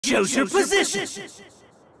shows your position.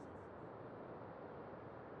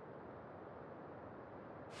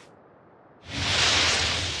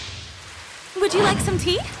 Would you like some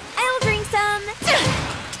tea? I'll drink some.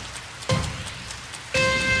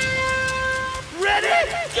 Ready?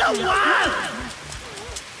 Go wild!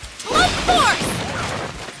 Light force!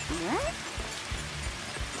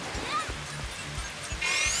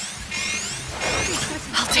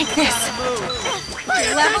 I'll take this.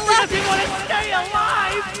 Level up! If you want to stay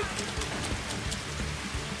alive!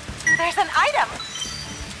 There's an item.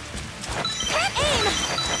 Can't aim!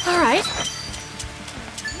 All right.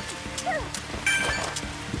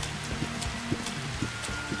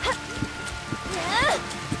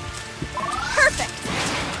 Perfect!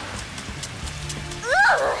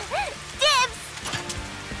 Dibs!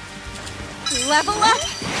 Level up!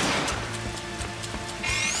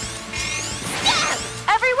 Stab!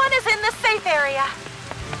 Everyone is in the safe area.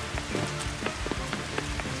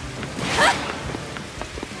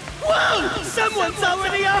 Whoa! Someone's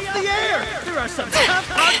already off the air! There are some tough,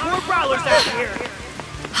 hardcore brawlers out here!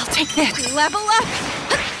 I'll take this. Level up!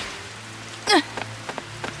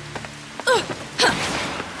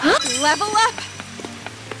 Level up!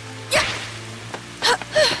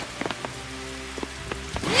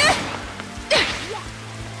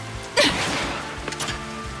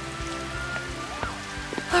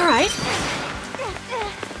 All right.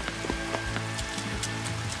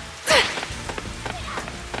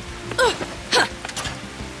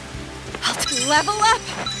 Level up!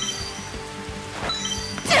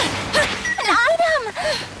 An item!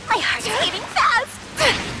 My heart's beating fast!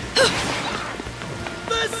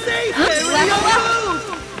 The safe area moves!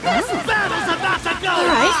 This battle's about to go! All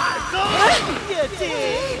right. You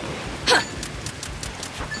team!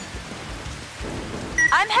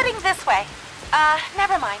 I'm heading this way.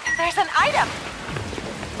 Never mind. There's an item.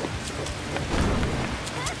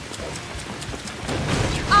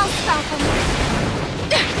 I'll stop him.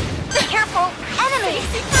 Careful! Enemy!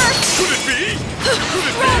 First! Could it be?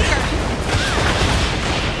 Stronger!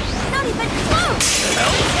 Not even close!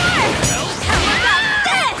 Help! How about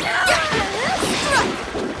this?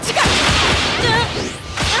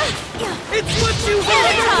 It's what you Get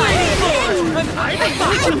it were time. waiting for! An item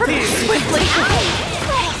box appears! Swiftly! I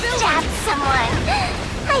stabbed someone.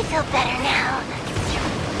 I feel better now.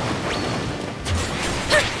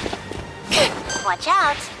 Watch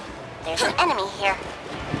out. There's an enemy here.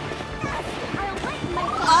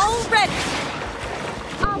 All ready!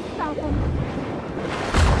 I'll stop him.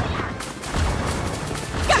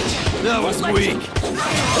 Gotcha! That was weak.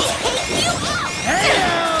 Hey!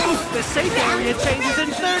 The safe area changes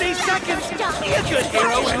in 30 seconds! You good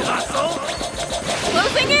hero and hustle!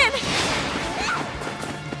 Closing in!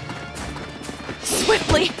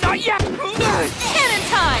 Swiftly! Not yet! Cannon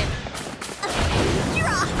time!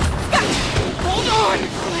 Gotcha! Hold on!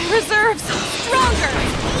 My reserves! Stronger!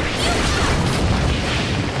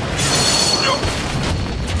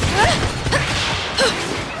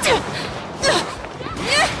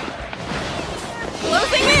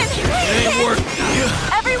 Closing in! Ain't work.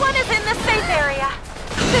 Everyone is in the safe area.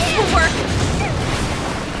 This will work.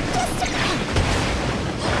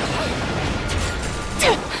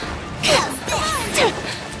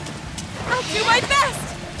 I'll do my best.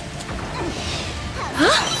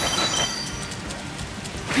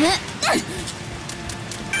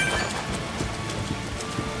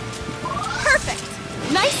 Perfect.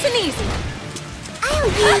 Nice and easy. I'll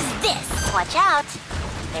use this. Watch out.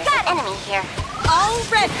 There's an enemy here. All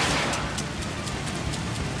ready.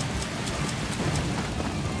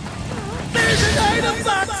 There's an item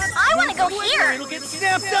box! I want to go here. It'll get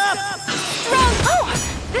snapped up! Strong. Oh,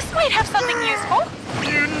 this might have something useful.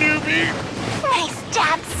 You newbie. I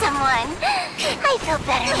stabbed someone. I feel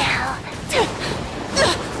better now.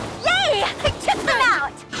 Yay! I took them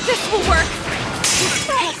out. This will work.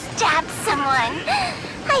 I stabbed someone.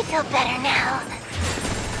 I feel better now.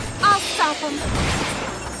 I'll stop him.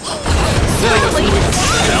 Swiftly.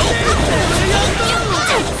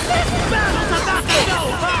 Battle's about to go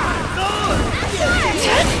hard!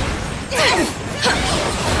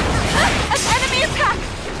 An enemy attack!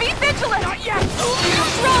 Be vigilant! Not yet!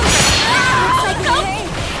 Stronger!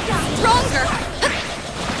 Stronger!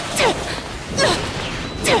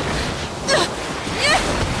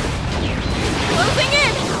 Closing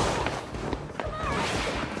in!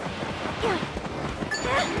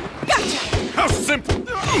 Gotcha! How simple.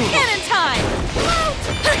 Cannon time!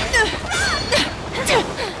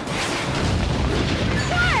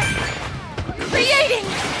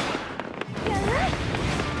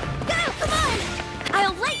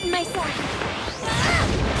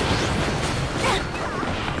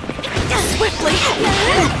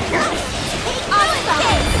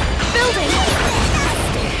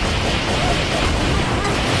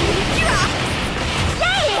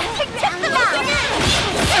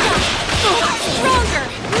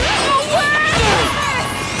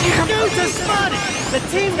 Dudes are spotted! The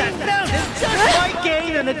team that found him just might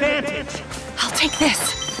gain an advantage. I'll take this.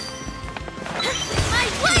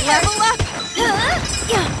 Level up!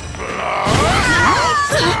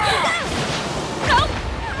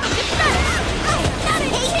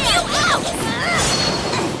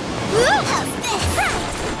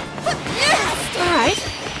 Alright.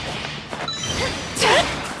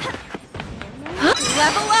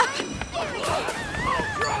 Level up!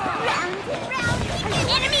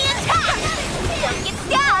 Enemy attack! Don't get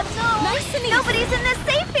stabbed! Nice and easy. Nobody's in this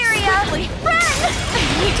safe area! Quickly. Run! I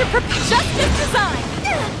need to prepare justice design!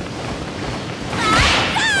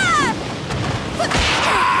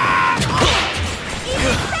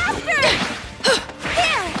 Even faster!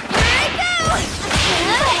 Here I go!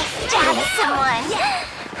 Stab someone!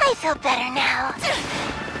 I feel better now.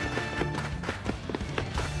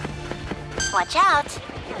 Watch out!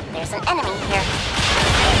 There's an enemy here.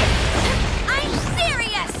 I'm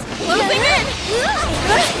serious! Closing in!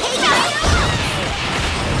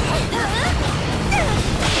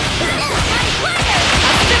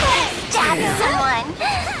 Stab someone!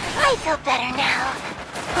 I feel better now.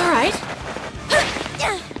 Alright.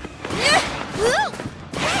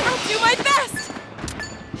 I'll do my best!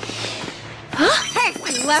 Huh?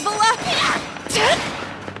 Level up!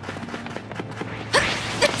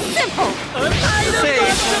 Simple!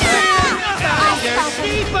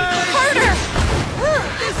 Harder!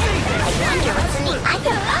 I wonder what's in the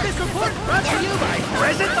item box. This report brought to you by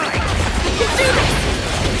Present Mike. We can do this!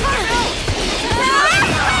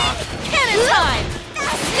 Cannon time!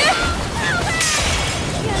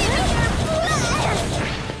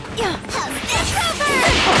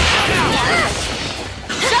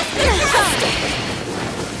 Justice design!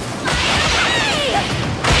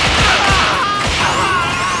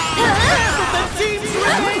 The team's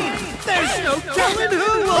remain. There's no telling who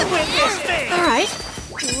will win this thing. Alright.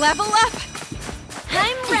 Level up!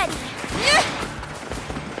 I'm ready.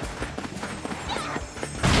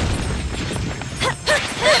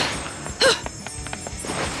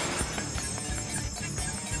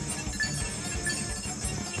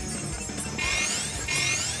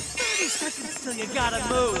 Till you gotta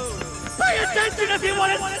move. Pay attention if you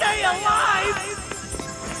want to stay alive.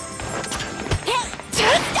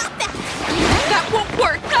 Stop that! That won't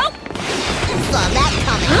work, no! Saw that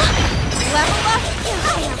coming. Level up!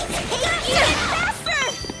 Even faster!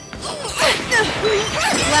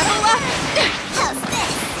 Level up! How's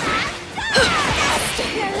this?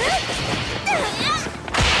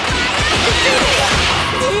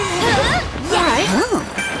 Alright.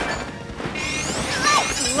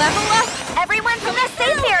 Level up! Everyone from the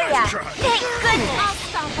safe area! Thank goodness! I'll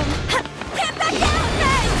stop him. Get back down!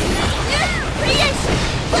 Creation!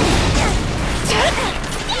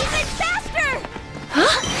 Even faster!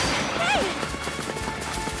 Huh? Hey!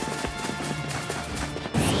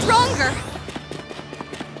 Stronger!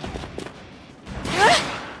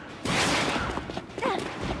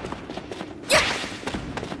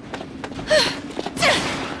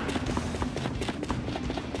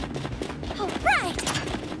 All right!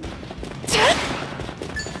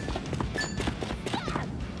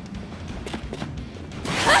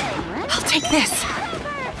 I'll take this.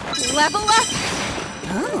 Level up!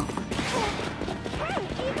 Oh.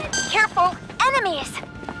 Careful! Enemies!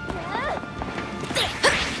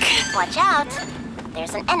 Watch out!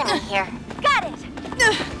 There's an enemy here. Got it!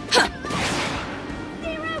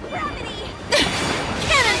 Zero gravity!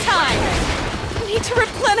 Cannon time! Need to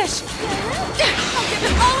replenish! I'll give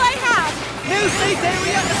it all I have! New safe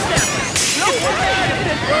area established. No one.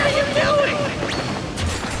 What are you doing?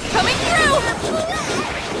 Coming through!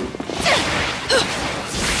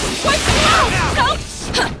 Wipe them out! No!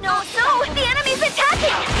 No! The enemy's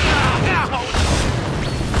attacking!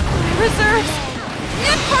 Reserves!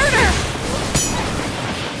 Nip harder!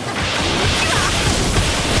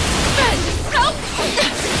 No!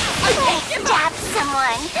 Stab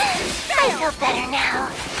someone! I feel better now.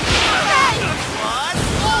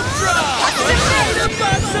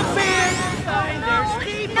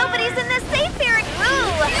 Nobody's in the safe area! Ooh!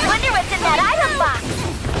 Wonder what's in that item box!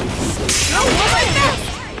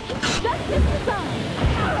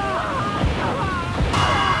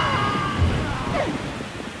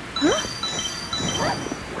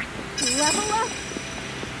 Level up!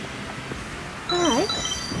 Alright.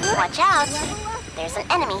 Watch out! There's an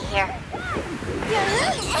enemy here.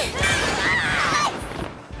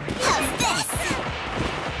 How's this?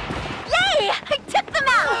 Yay! I took them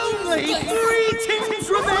out! Only 3 teams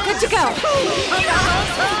remain. Good to go!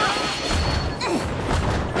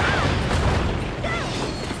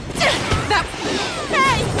 That...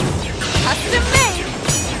 Hey! Custom made!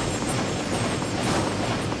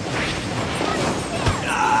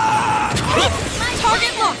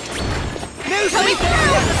 Coming through!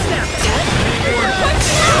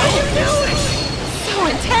 How are you doing? So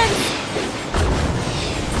intense!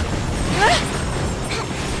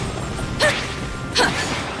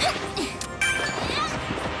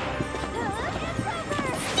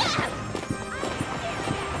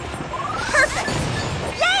 Perfect!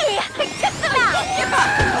 Yay! I took them out! Give up!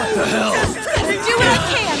 What the hell? Do what I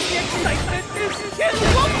can! The excitement is You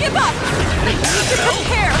killing won't give up! I need to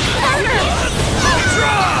prepare! Harder!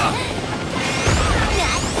 Ultra!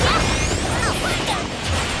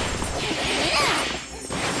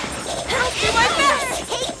 I'll do my best!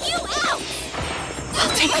 Take you out!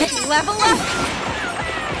 I'll take it! Level up!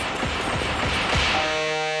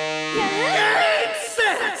 Game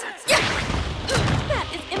set! That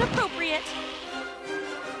is inappropriate.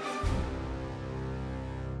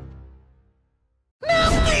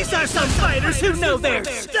 These are some fighters who know their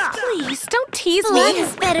stuff! Please, don't tease me.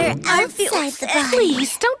 One's better outside the body.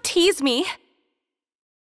 Please, don't tease me.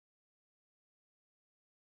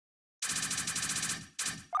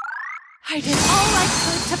 I did all I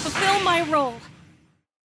could to fulfill my role.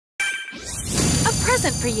 A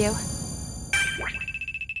present for you.